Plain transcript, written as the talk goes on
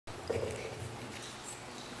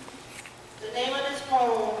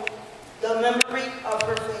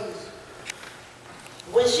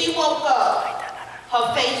woke up,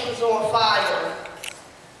 her face was on fire.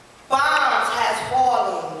 Bombs had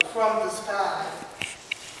fallen from the sky,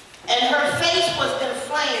 and her face was in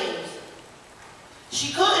flames.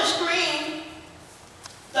 She couldn't scream.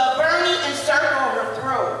 The burning encircled her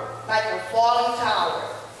throat like a falling tower.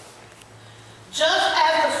 Just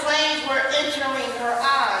as the flames were entering her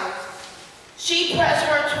eyes, she pressed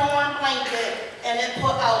her torn blanket and it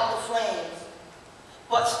put out the flames,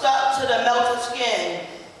 but stuck to the melted skin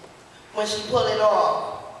when she pulled it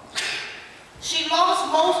off. She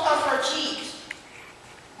lost most of her cheeks,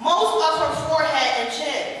 most of her forehead and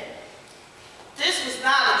chin. This was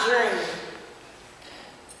not a dream.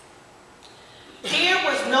 There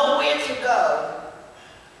was nowhere to go.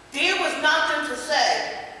 There was nothing to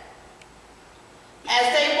say.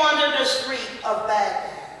 As they wandered the street of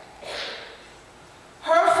Baghdad,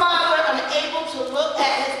 her father, unable to look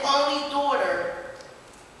at his only daughter,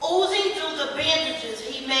 oozing through the bandages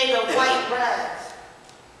he made of white rags,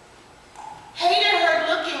 hated her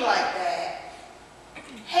looking like that,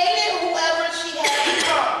 hated whoever she had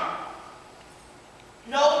become.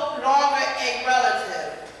 No longer a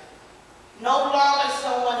relative, no longer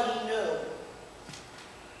someone he knew,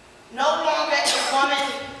 no longer a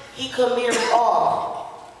woman he could marry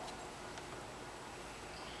off,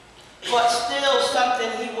 but still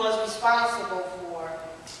something he was responsible for.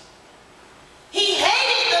 He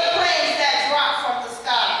hated the planes that dropped from the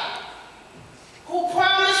sky, who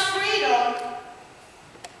promised freedom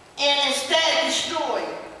and instead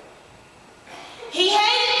destroyed. He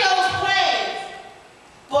hated those planes,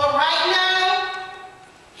 but right now,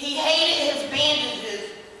 he hated his bandages,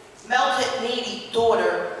 melted, needy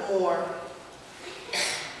daughter more.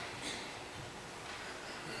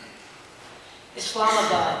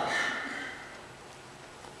 Islamabad.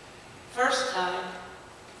 First time,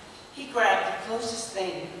 he grabbed the closest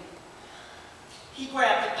thing. He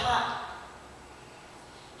grabbed a pot.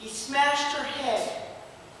 He smashed her head.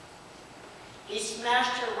 He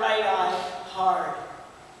smashed her right eye hard.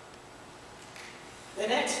 The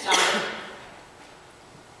next time,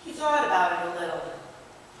 he thought about it a little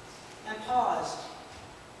and paused.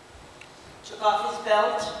 Took off his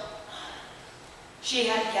belt. She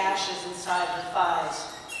had gashes inside her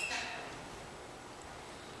thighs.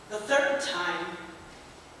 The third time,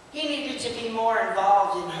 he needed to be more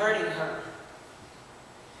involved in hurting her.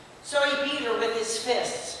 So he beat her with his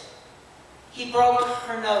fists. He broke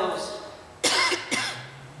her nose.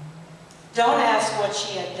 Don't ask what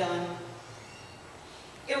she had done.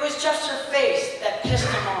 It was just her face that pissed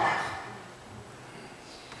him off.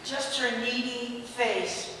 Just her needy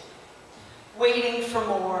face, waiting for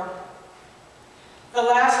more. The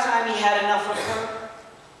last time he had enough of her,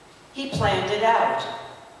 he planned it out.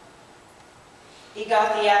 He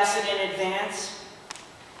got the acid in advance.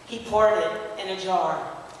 He poured it in a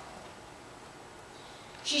jar.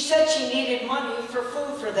 She said she needed money for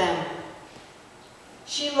food for them.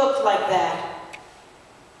 She looked like that,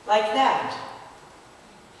 like that,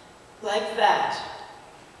 like that,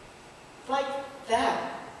 like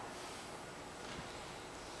that.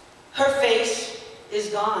 Her face is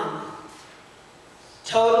gone.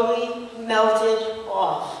 Totally melted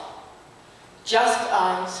off. Just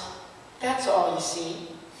eyes, that's all you see.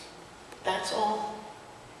 That's all.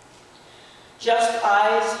 Just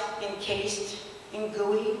eyes encased in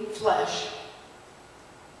gooey flesh.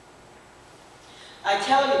 I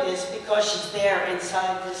tell you this because she's there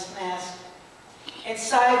inside this mask.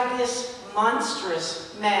 Inside this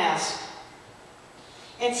monstrous mask.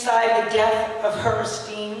 Inside the death of her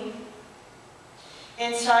esteem.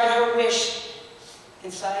 Inside her wish,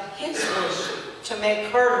 inside his wish to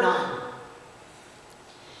make her numb.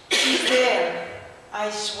 She's there,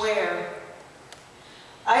 I swear.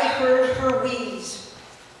 I heard her wheeze.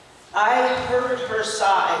 I heard her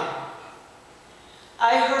sigh.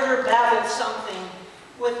 I heard her babble something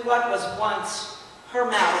with what was once her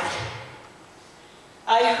mouth.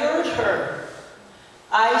 I heard her.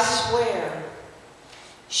 I swear.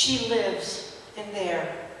 She lives in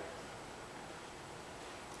there.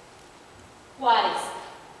 What is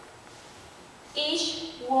it?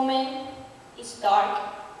 Each woman is dark,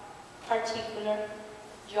 particular,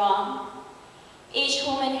 young. Each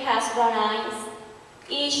woman has brown eyes.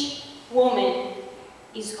 Each woman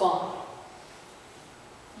is gone.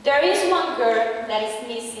 There is one girl that is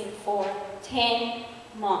missing for 10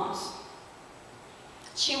 months.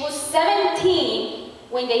 She was 17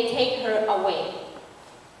 when they take her away.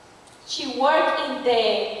 She worked in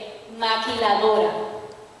the maquiladora,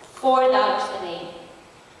 $4 a day.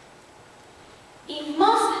 It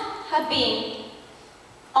must have been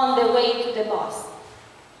on the way to the bus.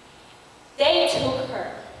 They took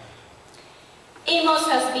her. It must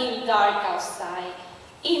have been dark outside.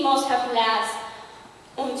 It must have lasted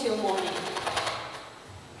until morning.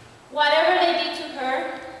 Whatever they did to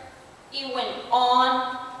her, it went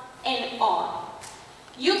on and on.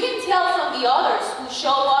 You can tell from the others who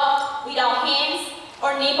show up without hands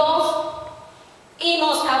or nipples, it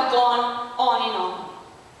must have gone on and on.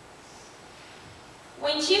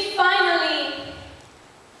 When she finally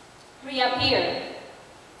reappeared,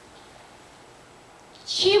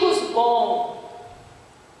 she was bone,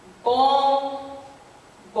 bone,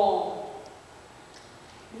 bone.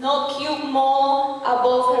 No cute mole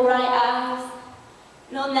above her right eyes,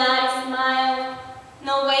 no naughty smile,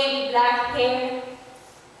 no wavy black hair.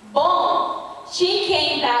 Bone. She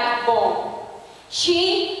came back bone.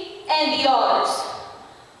 She and the others.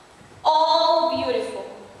 All beautiful.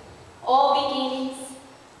 All beginnings.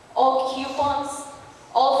 All coupons.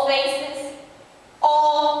 All faces.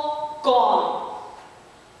 All gone.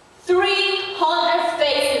 300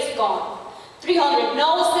 faces gone. 300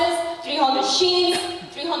 noses. 300 chins.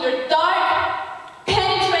 300 dark,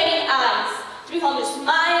 penetrating eyes. 300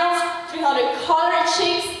 smiles. 300 colored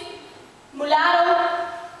cheeks.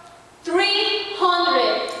 Mulatto.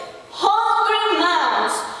 300 hungry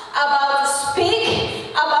mouths about to speak,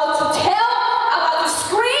 about to tell, about to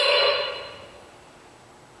scream.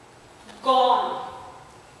 Gone.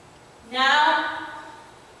 Now,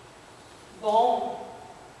 bone.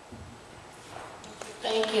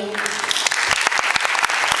 Thank you.